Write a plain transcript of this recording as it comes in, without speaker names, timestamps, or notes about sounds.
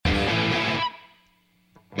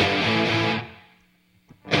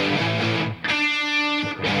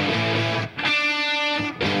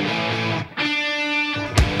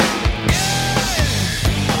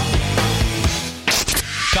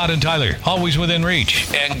Todd and Tyler, always within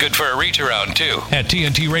reach. And good for a reach around, too. At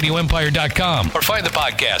TNTRadioEmpire.com or find the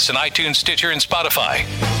podcast on iTunes, Stitcher, and Spotify.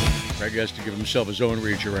 Greg has to give himself his own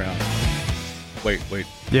reach around. Wait.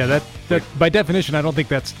 Yeah, that by definition, I don't think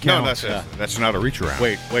that's counts. No, that's not a reach around.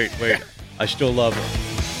 Wait. I still love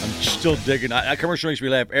it. I'm still digging. That commercial makes me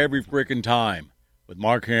laugh every freaking time with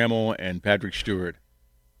Mark Hamill and Patrick Stewart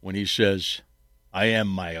when he says, I am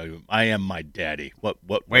my daddy. What?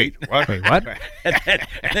 Wait, what?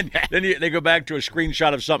 and then they go back to a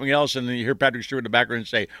screenshot of something else, and then you hear Patrick Stewart in the background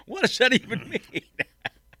say, what does that even mean?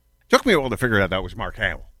 Took me a while to figure out that was Mark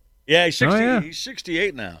Hamill. Yeah, he's 60, He's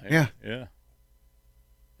 68 now. Yeah.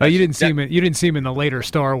 Oh, you didn't see him. You didn't see him in the later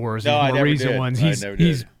Star Wars, the more recent ones.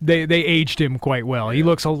 They aged him quite well. Yeah. He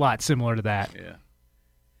looks a lot similar to that. Yeah,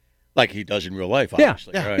 like he does in real life.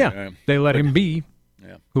 Obviously. Yeah. They let him be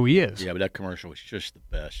who he is. Yeah, but that commercial was just the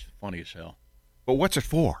best. Funny as hell. But what's it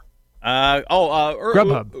for?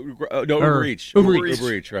 Grubhub. Uber Eats. Uber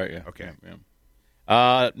Eats, right? Yeah. Okay.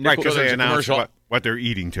 Yeah. Right, because they announced what they're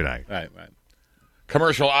eating tonight. Right.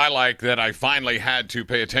 Commercial I like that I finally had to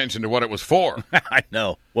pay attention to what it was for. I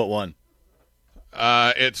know. What one?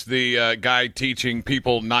 It's the guy teaching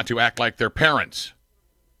people not to act like their parents.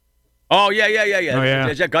 Oh, yeah. Oh, yeah.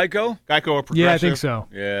 Is that Geico? Geico or Progressive? Yeah, I think so.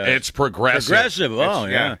 Yeah. It's Progressive. Progressive. Oh,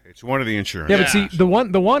 yeah. It's one of the insurance. Yeah, but see, the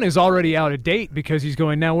one is already out of date because he's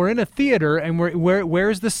going, now we're in a theater and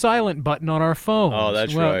where's the silent button on our phone? Oh,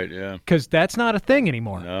 that's right, yeah. Because that's not a thing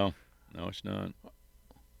anymore. No, it's not.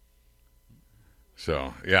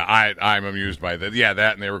 So, yeah, I'm amused by that. Yeah,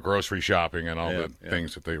 that and they were grocery shopping and all the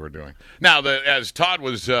things that they were doing. Now, as Todd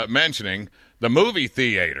was mentioning, the movie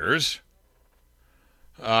theaters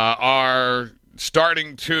are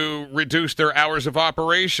starting to reduce their hours of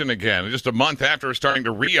operation again. Just a month after starting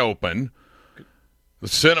to reopen, the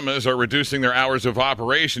cinemas are reducing their hours of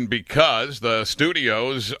operation because the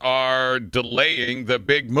studios are delaying the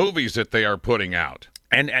big movies that they are putting out.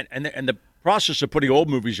 And the process of putting old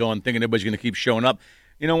movies on, thinking everybody's going to keep showing up.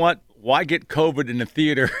 You know what? Why get COVID in the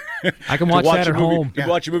theater? I can watch that at home. You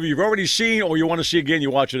watch a movie you've already seen, or you want to see again, you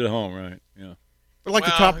watch it at home, right? Yeah. But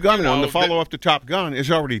the Top Gun one, the follow-up to Top Gun is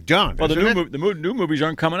already done. Well, the new movies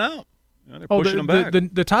aren't coming out. They're pushing them back.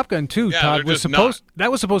 The Top Gun 2, Todd, was supposed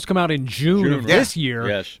to come out in June of this year.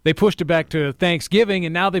 Yes. They pushed it back to Thanksgiving,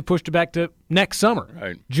 and now they pushed it back to next summer,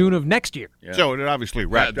 right. June of next year. Yeah. So it obviously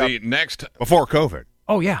wrapped up before COVID.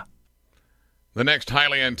 Oh, yeah. The next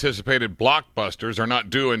highly anticipated blockbusters are not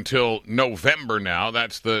due until November now.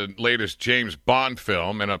 That's the latest James Bond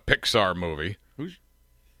film and a Pixar movie.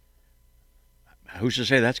 Who's to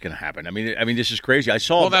say that's going to happen? I mean, this is crazy. I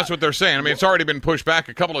saw. Well, that's what they're saying. I mean, it's already been pushed back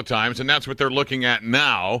a couple of times, and that's what they're looking at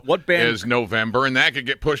now. What band is November, and that could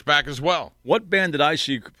get pushed back as well. What band did I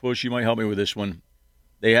see push? You might help me with this one.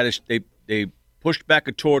 They pushed back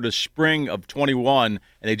a tour to spring of 21,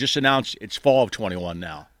 and they just announced it's fall of 21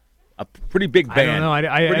 now. A pretty big band. I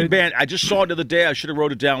don't know. Band. I just saw it the other day. I should have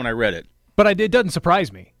wrote it down when I read it. But it doesn't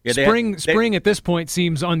surprise me. Yeah, spring at this point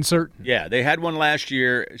seems uncertain. Yeah, they had one last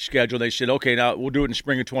year scheduled. They said, okay, now we'll do it in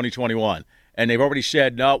spring of 2021. And they've already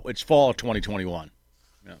said, no, it's fall of 2021.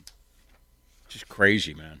 Yeah. Just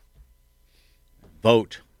crazy, man.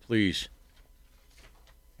 Vote, please.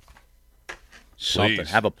 Something. Please.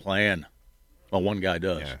 Have a plan. Well, one guy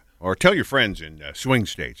does. Yeah. Or tell your friends in swing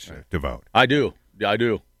states to vote. I do.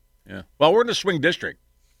 Yeah. Well, we're in the swing district.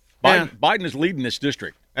 Biden is leading this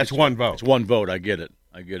district. That's one vote. It's one vote. I get it.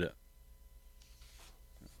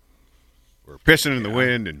 We're pissing in the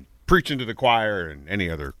wind and preaching to the choir and any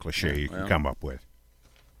other cliche you can come up with.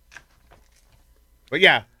 But,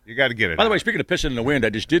 yeah, you got to get it By the way, speaking of pissing in the wind, I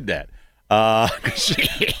just did that. I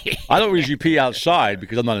don't usually pee outside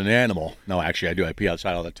because I'm not an animal. No, actually, I do. I pee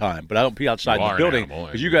outside all the time. But I don't pee outside the building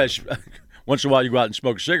because you guys, once in a while, you go out and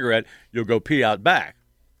smoke a cigarette, you'll go pee out back.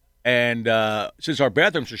 And since our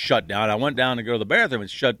bathrooms are shut down, I went down to go to the bathroom.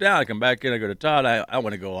 It's shut down. I come back in. I go to Todd. I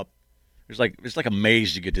want to go up. It's like a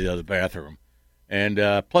maze to get to the other bathroom. And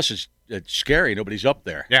plus, it's scary. Nobody's up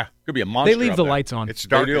there. Yeah. Could be a monster. They leave the lights on. It's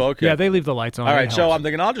dark. They do? Okay. Yeah, they leave the lights on. All right, so I'm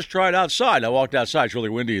thinking I'll just try it outside. I walked outside. It's really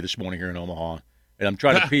windy this morning here in Omaha. And I'm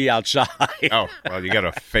trying to pee outside. Oh, well, you got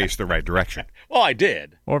to face the right direction. Well, I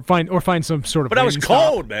did. Or find some sort of. But I was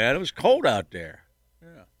cold, man. It was cold out there.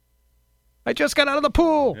 Yeah. I just got out of the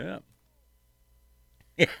pool.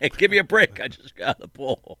 Yeah. Give me a break. I just got out of the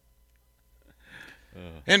pool.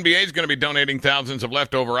 NBA is going to be donating thousands of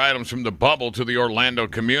leftover items from the bubble to the Orlando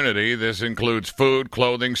community. This includes food,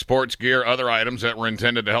 clothing, sports gear, other items that were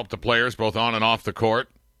intended to help the players both on and off the court.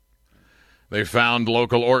 They found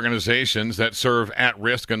local organizations that serve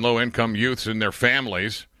at-risk and low-income youths and their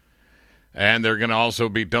families. And they're going to also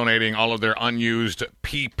be donating all of their unused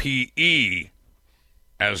PPE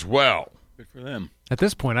as well. Good for them. At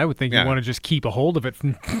this point, I would think you want to just keep a hold of it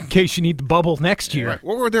in case you need the bubble next year. Right.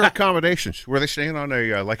 What were their accommodations? Were they staying on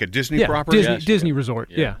a like a Disney property? Disney resort.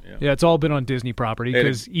 Yeah, it's all been on Disney property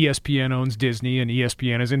because ESPN owns Disney, and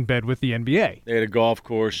ESPN is in bed with the NBA. They had a golf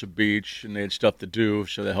course, a beach, and they had stuff to do,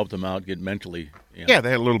 so they helped them out get mentally. Yeah,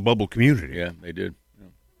 they had a little bubble community. Yeah, they did.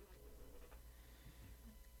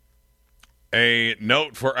 A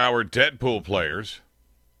note for our Deadpool players.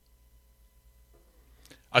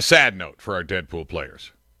 A sad note for our Deadpool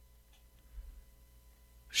players.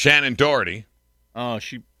 Shannon Doherty. Oh,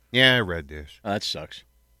 Yeah, I read this. that sucks.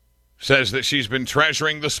 Says that she's been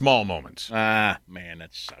treasuring the small moments. Ah, man,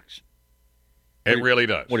 that sucks. It really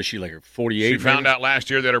does. What is she, like 48? She found out last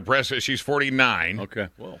year that her breast, she's 49. Okay,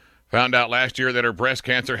 well. Found out last year that her breast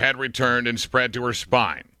cancer had returned and spread to her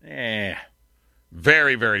spine.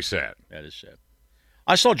 Very, very sad. That is sad.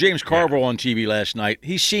 I saw James Carville on TV last night.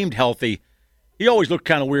 He seemed healthy. He always looked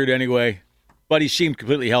kind of weird anyway, but he seemed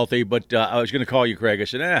completely healthy. But I was going to call you, Craig. I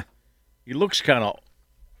said, he looks kind of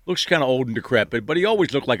old and decrepit, but he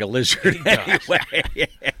always looked like a lizard anyway.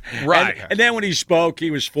 Right. And then when he spoke, he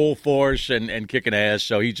was full force and kicking ass.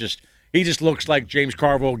 So he just looks like James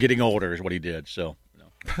Carville getting older is what he did. So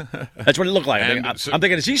that's what it looked like. I'm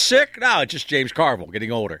thinking, is he sick? No, it's just James Carville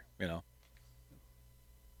getting older. And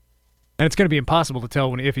it's going to be impossible to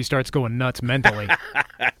tell if he starts going nuts mentally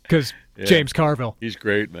because James Carville. He's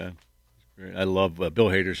great, man. He's great. I love Bill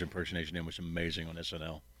Hader's impersonation. It was amazing on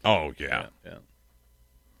SNL. Oh, yeah. Yeah.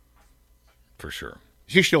 For sure.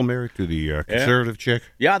 Is he still married to the conservative chick?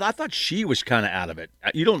 Yeah, I thought she was kind of out of it.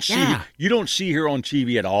 You don't see her on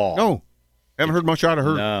TV at all. No. Haven't heard much out of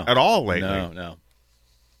her at all lately. No.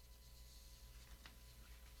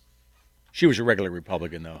 She was a regular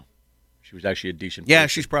Republican, though. She was actually a decent person. Yeah,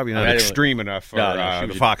 she's probably not extreme enough for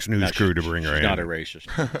the Fox News crew to bring her in. She's not a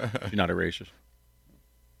racist. She's not a racist.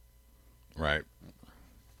 Right.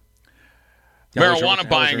 Marijuana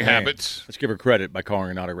buying habits. Let's give her credit by calling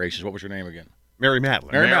her not a racist. What was her name again? Mary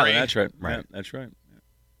Matlin. Mary Matlin, that's right. Right. Yeah, that's right.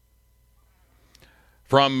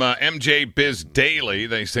 From MJ Biz Daily,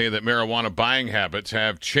 they say that marijuana buying habits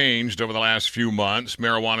have changed over the last few months.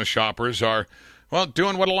 Marijuana shoppers are,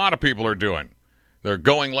 doing what a lot of people are doing. They're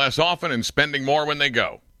going less often and spending more when they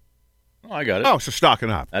go. Oh, I got it. Oh, so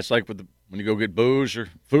stocking up. That's like when you go get booze or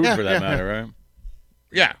food for that matter, right?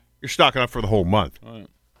 Yeah. You're stocking up for the whole month. All right.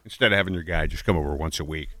 Instead of having your guy just come over once a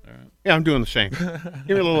week. Right. Yeah, I'm doing the same. Give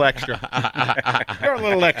me a little extra. You're a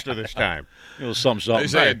little extra this time. A little something. They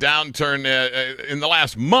say a downturn in the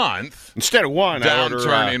last month. Instead of one,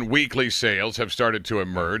 downturn in weekly sales have started to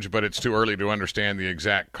emerge, but it's too early to understand the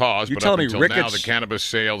exact cause. But up until now, the cannabis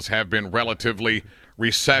sales have been relatively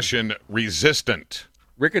recession resistant.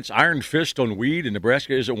 Ricketts' iron fist on weed in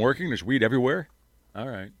Nebraska isn't working. There's weed everywhere. All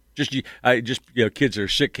right, just kids that are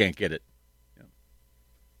sick can't get it.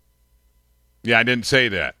 Yeah, I didn't say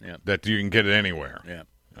that. Yeah. That you can get it anywhere. Yeah.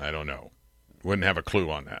 I don't know. Wouldn't have a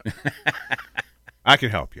clue on that. I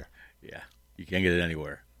can help you. Yeah, you can't get it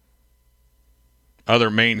anywhere.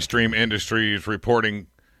 Other mainstream industries reporting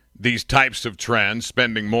these types of trends,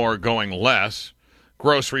 spending more, going less.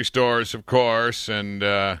 Grocery stores, of course, and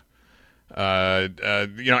any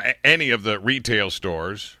of the retail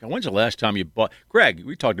stores. Now, when's the last time you bought? Greg,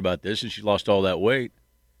 we talked about this, and she lost all that weight.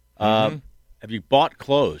 Have you bought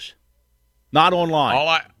clothes? Not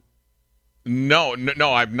online.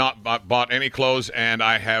 No, I've not bought any clothes, and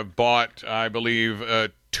I have bought, I believe,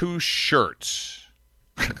 2 shirts.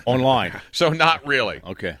 Online. So not really.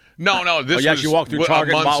 Okay. No. This was you walked through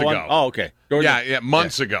Target months and bought ago. One? Oh, okay.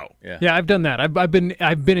 Months ago. Yeah, I've done that. I've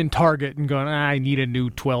been in Target and gone, I need a new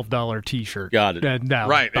 $12 T-shirt. Got it.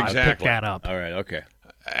 Right, exactly. Pick that up. All right. Okay.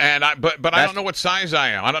 And I don't know what size I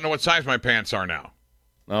am. I don't know what size my pants are now.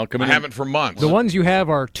 Well, I haven't for months. The ones you have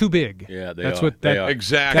are too big. Yeah, they are.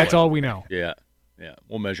 Exactly. That's all we know. Yeah.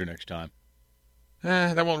 We'll measure next time.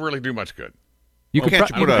 That won't really do much good. You could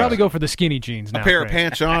probably go for the skinny jeans now. A pair of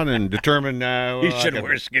pants on and determine you should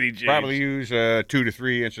wear skinny jeans. Probably use 2 to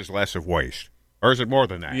 3 inches less of waist. Or is it more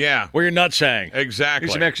than that? Yeah. Where your nuts hang.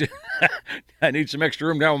 Exactly. I need some extra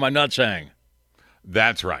room down where my nuts hang.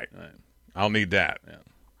 That's right. I'll need that.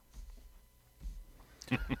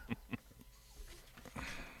 Yeah.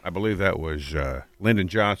 I believe that was Lyndon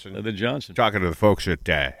Johnson. Lyndon Johnson. Talking to the folks at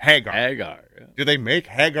Hagar. Hagar. Yeah. Do they make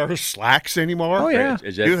Hagar slacks anymore? Oh, yeah. I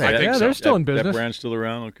think so. They're still in business. That brand's still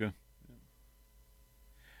around? Okay.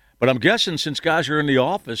 But I'm guessing since guys are in the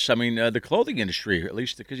office, I mean, the clothing industry, at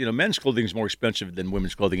least, because, men's clothing is more expensive than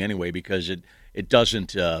women's clothing anyway because it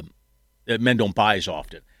doesn't men don't buy as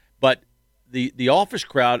often. But the office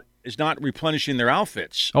crowd is not replenishing their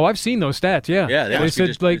outfits. Oh, I've seen those stats. Yeah, they said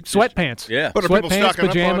just, sweatpants. Yeah, but are people sweatpants, stocking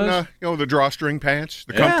pajamas, up on the drawstring pants,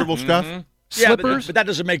 the comfortable stuff? Slippers. But that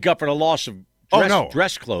doesn't make up for the loss of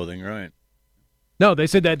dress clothing, right? No, they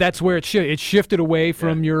said that's where it shifted away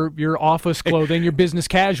from your office clothing, your business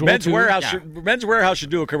casual. Men's Warehouse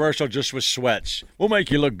should do a commercial just with sweats. We'll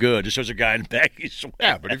make you look good. Just as a guy in baggy sweats.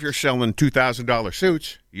 Yeah, but if you're selling $2,000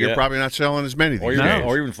 suits, you're probably not selling as many these days.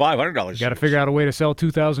 Or even $500. You got to figure out a way to sell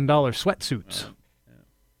 $2,000 sweatsuits.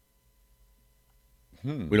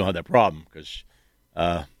 We don't have that problem because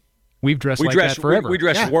we've dressed that forever. We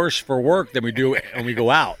dress worse for work than we do when we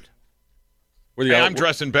go out. I'm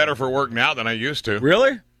dressing better for work now than I used to.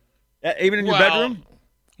 Really? Even in your bedroom?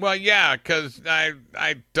 Well, yeah, because I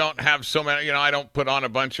don't have so many. I don't put on a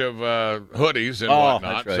bunch of hoodies and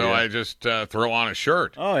whatnot, right, so I just throw on a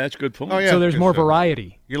shirt. Oh, that's a good point. Oh, yeah, so there's more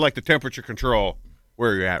variety. You like the temperature control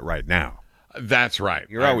where you're at right now. That's right.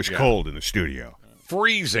 You're always cold in the studio.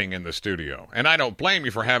 Freezing in the studio. And I don't blame you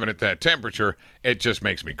for having it that temperature. It just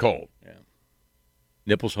makes me cold. Yeah.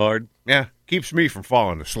 Nipples hard? Yeah. Keeps me from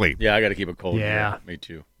falling asleep. Yeah, I got to keep it cold. Yeah. Me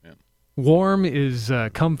too. Yeah. Warm is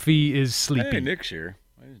comfy is sleepy. Hey, Nick's here.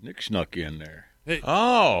 Nick snuck in there. Hey.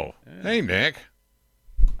 Oh. Yeah. Hey, Nick.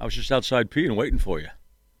 I was just outside peeing waiting for you.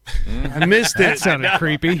 I missed it. That sounded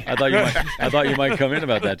creepy. I thought you might come in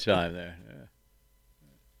about that time there.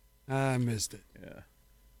 Yeah. I missed it. Yeah.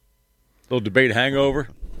 Little debate hangover?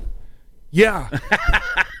 Yeah.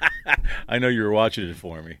 I know you were watching it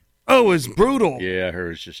for me. Oh, it was brutal. Yeah, I heard it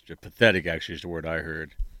was just pathetic, actually, is the word I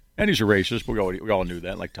heard. And he's a racist. We all knew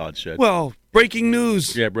that, like Todd said. Well, breaking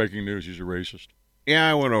news. Yeah, breaking news. He's a racist. Yeah,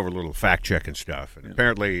 I went over a little fact-checking stuff, and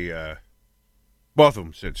apparently both of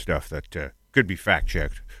them said stuff that could be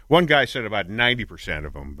fact-checked. One guy said about 90%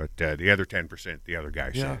 of them, but the other 10% the other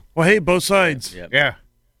guy said. Well, hey, both sides. Yeah,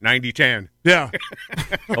 90-10. Yeah.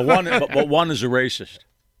 But one is a racist.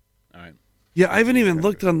 All right. Yeah, I haven't even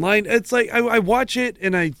looked online. It's like I watch it,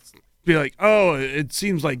 and I be like, oh, it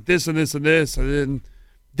seems like this and this and this, and then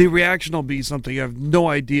the reaction will be something I have no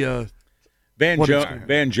idea.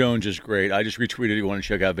 Van Jones is great. I just retweeted. You want to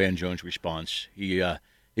check out Van Jones' response? He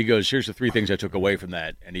goes, "Here's the 3 things I took away from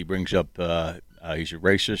that," and he brings up he's a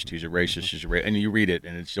racist. He's a racist. And you read it,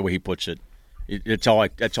 and it's the way he puts it. That's all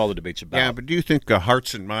the debate's about. Yeah, but do you think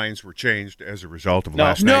hearts and minds were changed as a result of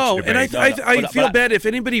last night's debate? And I feel bad if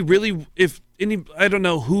anybody really, I don't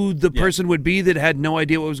know who the person would be that had no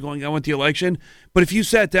idea what was going on with the election, but if you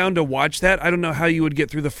sat down to watch that, I don't know how you would get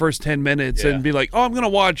through the first 10 minutes and be like, oh, I'm going to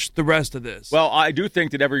watch the rest of this. Well, I do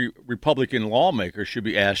think that every Republican lawmaker should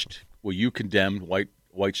be asked, will you condemn white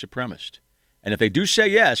supremacists? And if they do say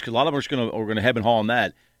yes, because a lot of them are going to hem and haw on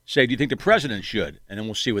that, say, do you think the president should? And then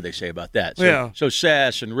we'll see what they say about that. So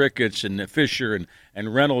Sass and Ricketts and Fisher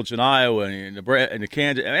and Reynolds in Iowa and the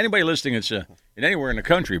Kansas, anybody listening that's in anywhere in the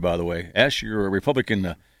country, by the way, ask your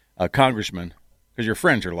Republican congressman, because your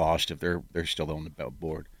friends are lost if they're still on the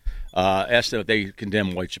board. Ask them if they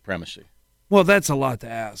condemn white supremacy. Well, that's a lot to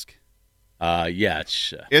ask.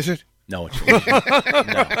 It's is it? No, it's no.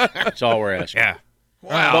 That's all we're asking. Yeah.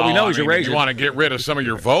 Well, but we know he's a racist. You want to get rid of some of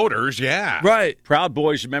your voters, yeah. Right. Proud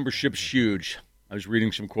Boys membership's huge. I was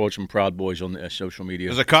reading some quotes from Proud Boys on social media.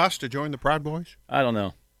 Does it cost to join the Proud Boys? I don't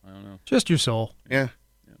know. Just your soul. Yeah.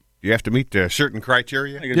 Do you have to meet certain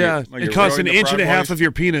criteria? Yeah. It costs an inch and a half of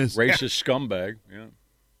your penis. Racist scumbag. Yeah.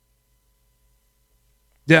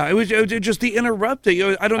 Yeah, it was just the interrupting.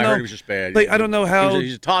 I don't know. I heard it was just bad. Like, I don't know how.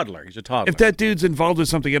 He's a toddler. If that dude's involved with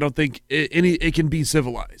something, I don't think it can be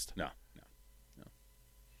civilized. No.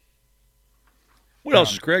 What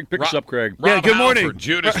else is Craig? Pick us up, Craig. Yeah, good morning. Halford,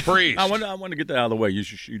 Judas Priest. I want to get that out of the way. You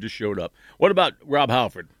just showed up. What about Rob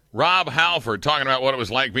Halford? Rob Halford talking about what it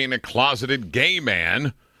was like being a closeted gay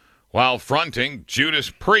man while fronting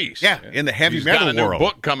Judas Priest. Yeah, in the heavy He's metal got a new world.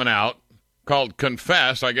 book coming out called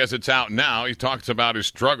Confess. I guess it's out now. He talks about his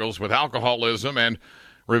struggles with alcoholism and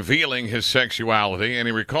revealing his sexuality, and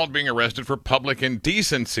he recalled being arrested for public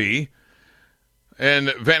indecency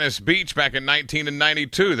in Venice Beach back in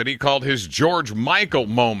 1992 that he called his George Michael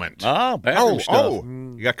moment. Oh, bathroom stuff.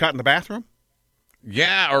 You got caught in the bathroom?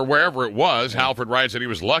 Yeah, or wherever it was. Halford writes that he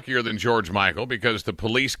was luckier than George Michael because the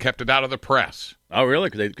police kept it out of the press. Oh,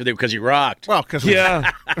 really? Because he rocked. Well, because we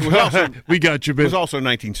got you, it babe. was also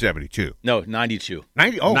 1972. No, 92.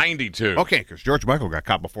 92. Okay, because George Michael got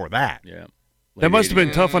caught before that. Yeah. That must have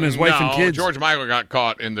been tough on his wife and kids. George Michael got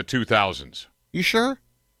caught in the 2000s. You sure?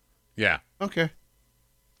 Yeah. Okay.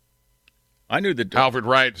 I knew that. Halford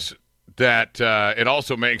writes that it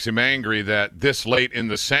also makes him angry that this late in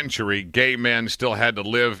the century, gay men still had to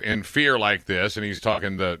live in fear like this, and he's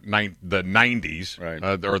talking the 90s, right.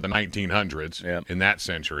 Or the 1900s in that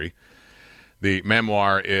century. The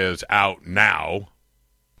memoir is out now.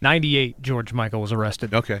 98, George Michael was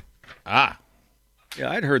arrested. Okay. Ah.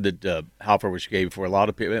 Yeah, I'd heard that Halford was gay before a lot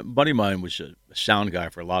of people. A buddy of mine was a sound guy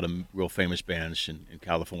for a lot of real famous bands in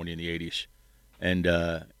California in the 80s. And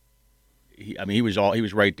he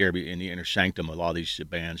was right there in the inner sanctum of a lot of these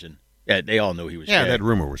bands, and they all knew he was gay. Yeah, that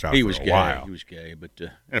rumor was out he for was a gay. while. He was gay, but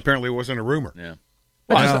and apparently it wasn't a rumor. Yeah.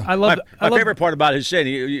 My favorite part about his saying,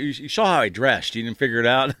 you saw how he dressed. You didn't figure it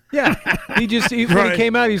out. Yeah, when he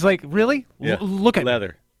came out, he's like, "Really? Yeah. Look at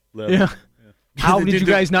leather." Yeah. How did you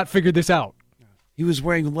guys not figure this out? He was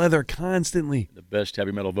wearing leather constantly. The best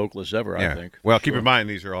heavy metal vocalist ever, I think. Well, keep in mind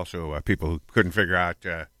these are also people who couldn't figure out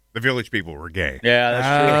the Village People were gay. Yeah, that's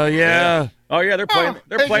true. Oh yeah. Oh yeah, they're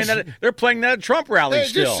playing that at Trump rally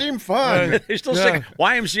still. They just seem fun. They still sing.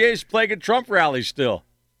 YMCA's playing at Trump rallies still.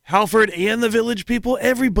 Halford and the Village People,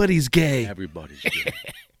 everybody's gay. Everybody's gay.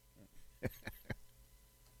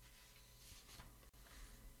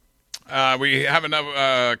 We have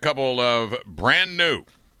a couple of brand new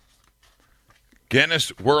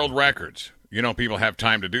Guinness World Records. You know, people have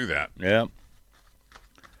time to do that. Yeah.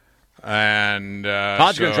 And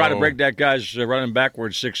Todd's going to try to break that guy's running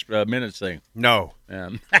backwards 6 minutes thing. No. No,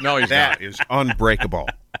 he's not. That is unbreakable.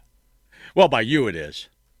 Well, by you it is.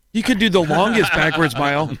 You could do the longest backwards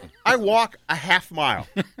mile. I walk a half mile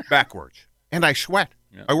backwards, and I sweat.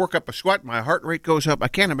 Yeah. I work up a sweat. My heart rate goes up. I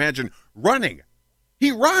can't imagine running.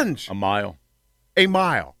 He runs a mile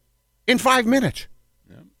in 5 minutes.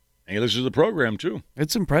 Yeah. And he listens to the program, too.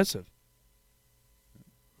 It's impressive.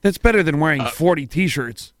 That's better than wearing 40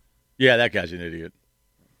 T-shirts. Yeah, that guy's an idiot.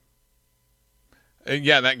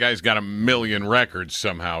 Yeah, that guy's got 1 million records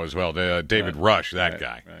somehow as well. David Rush, that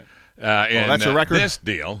guy. Right. That's a record? This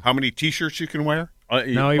deal. How many T-shirts you can wear?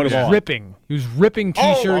 No, he was ripping. He was ripping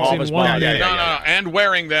T-shirts in one minute. No, and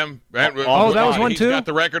wearing them. That was one too? He's got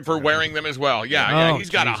the record for wearing them as well. Yeah, he's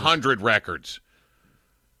got 100 records.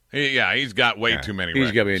 He's got way too many records.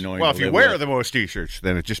 He's going to be annoying. Well, if you wear the most T-shirts,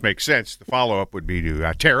 then it just makes sense. The follop up would be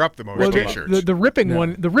to tear up the most T-shirts. The ripping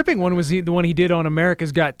one. The ripping one was the one he did on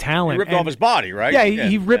America's Got Talent. He ripped off his body, right? Yeah,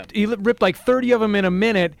 he ripped. He ripped like 30 of them in a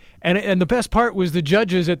minute, and the best part was the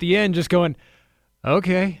judges at the end just going,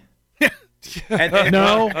 "Okay." And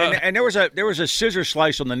there was a scissor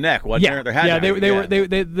slice on the neck, wasn't there?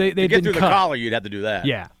 They get through the collar, you'd have to do that.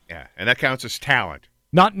 Yeah, and that counts as talent.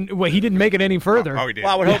 He didn't make it any further. Oh, he did.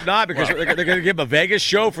 Well, I would hope not, because they're going to give him a Vegas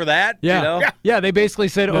show for that. Yeah, you know? Yeah. They basically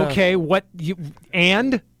said, "Okay, what?"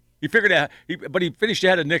 And he figured out, but he finished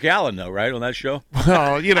ahead of Nick Allen, though, right, on that show.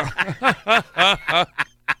 Well,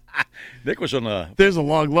 Nick was on there's a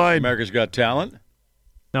long line. America's Got Talent.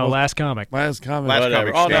 No, Last Comic. Last Comic.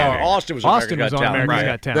 Oh no, Austin was on America's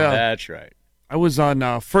Got Talent. Yeah. That's right. I was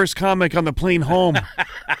on First Comic on the plane home.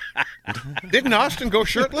 Didn't Austin go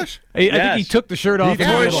shirtless? I think he took the shirt off. He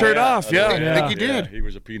tore his shirt off. I think he did. He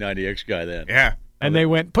was a P90X guy then. Yeah. And they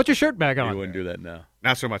went, "Put your shirt back on." He wouldn't do that now.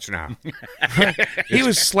 Not so much now. He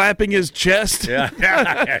was slapping his chest. Yeah.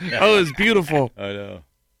 Oh, it was beautiful. I know.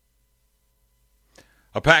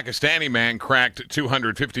 A Pakistani man cracked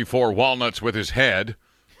 254 walnuts with his head.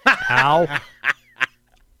 Ow.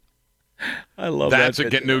 I love that. That's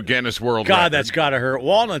a new Guinness World Record. God, that's got to hurt.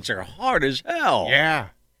 Walnuts are hard as hell. Yeah.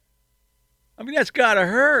 I mean, that's got to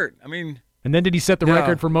hurt. I mean. And then did he set the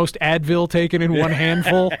record for most Advil taken in one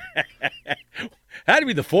handful? Had to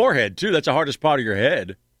be the forehead, too. That's the hardest part of your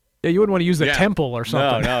head. Yeah, you wouldn't want to use the temple or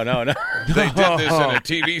something. No. They did this in a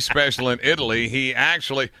TV special in Italy.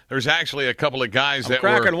 There's actually a couple of guys that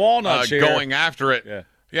were walnuts going after it.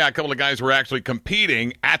 Yeah, a couple of guys were actually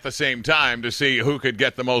competing at the same time to see who could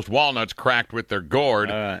get the most walnuts cracked with their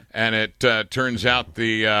gourd. And it turns out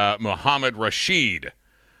the Muhammad Rashid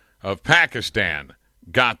of Pakistan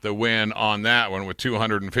got the win on that one with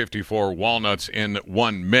 254 walnuts in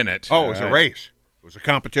 1 minute. Oh, it was a race. It was a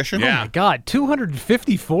competition? Yeah. Oh, my God.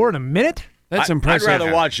 254 in a minute? That's impressive. I'd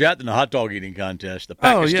rather watch that than the hot dog eating contest. The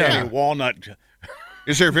Pakistani walnut.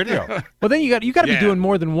 Is there video? Well, then you got to be doing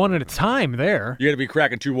more than one at a time there. You got to be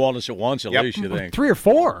cracking 2 walnuts at once at least, you think. 3 or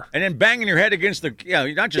 4. And then banging your head against the,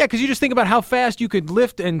 not just. Yeah, because you just think about how fast you could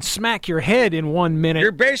lift and smack your head in 1 minute.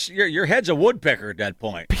 Your head's a woodpecker at that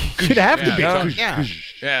point. You'd have to be.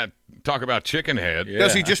 Yeah, talk about chicken head. Yeah.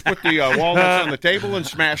 Does he just put the walnuts on the table and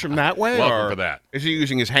smash them that way? Welcome for that. Is he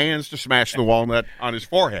using his hands to smash the walnut on his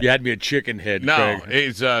forehead? You had me a chicken head, No, Craig.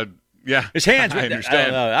 he's his hands. I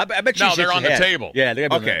understand. I bet you. No, they're on the table. Yeah,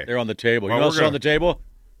 they're on the table. Well, You know what's on the table?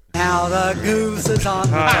 Now the goose is on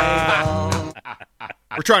the table.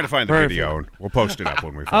 We're trying to find the video, and we'll post it up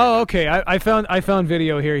when we find it. Oh, okay. I found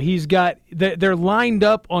video here. He's got they're lined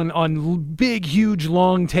up on big, huge,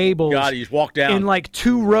 long tables. God, he's walked down in like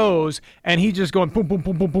 2 rows, and he's just going boom, boom,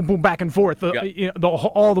 boom, boom, boom, boom, back and forth, all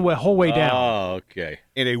the whole way down. Oh, okay.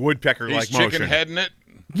 In a woodpecker-like He's chicken heading it.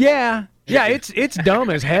 Yeah. Yeah, it's dumb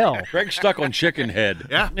as hell. Greg's stuck on chicken head.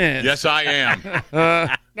 Yeah. Yes, I am.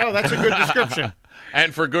 No, that's a good description.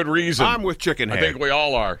 And for good reason. I'm with chicken head. I think we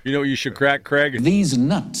all are. You know what you should crack, Craig? These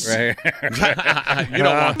nuts. Right. You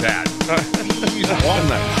don't want that. These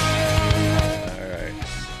walnuts. All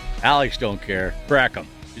right. Alex don't care. Crack him.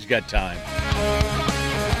 He's got time.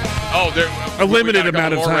 Oh, there a limited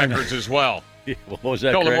amount of more time. Records as well. What was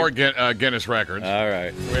that, A couple Craig? more Guinness records. All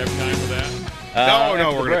right. Do we have time for that?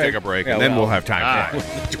 No, we're going to take a break, and then we'll have time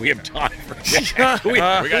for Do we have time for we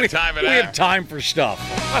got time for that. We have time for stuff.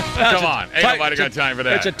 Come on. Ain't nobody got time for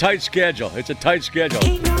that. It's a tight schedule. Ain't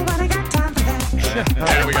nobody got time for that.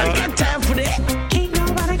 Yeah, we got Time for that. Ain't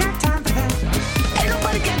nobody got time for that. Ain't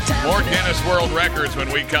nobody got time more for that. Guinness World Records when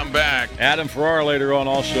we come back. Adam Ferrara later on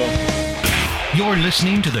also. You're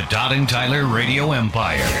listening to the Todd and Tyler Radio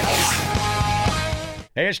Empire.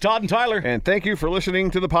 Hey, it's Todd and Tyler. And thank you for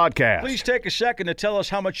listening to the podcast. Please take a second to tell us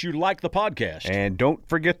how much you like the podcast. And don't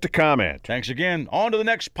forget to comment. Thanks again. On to the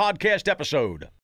next podcast episode.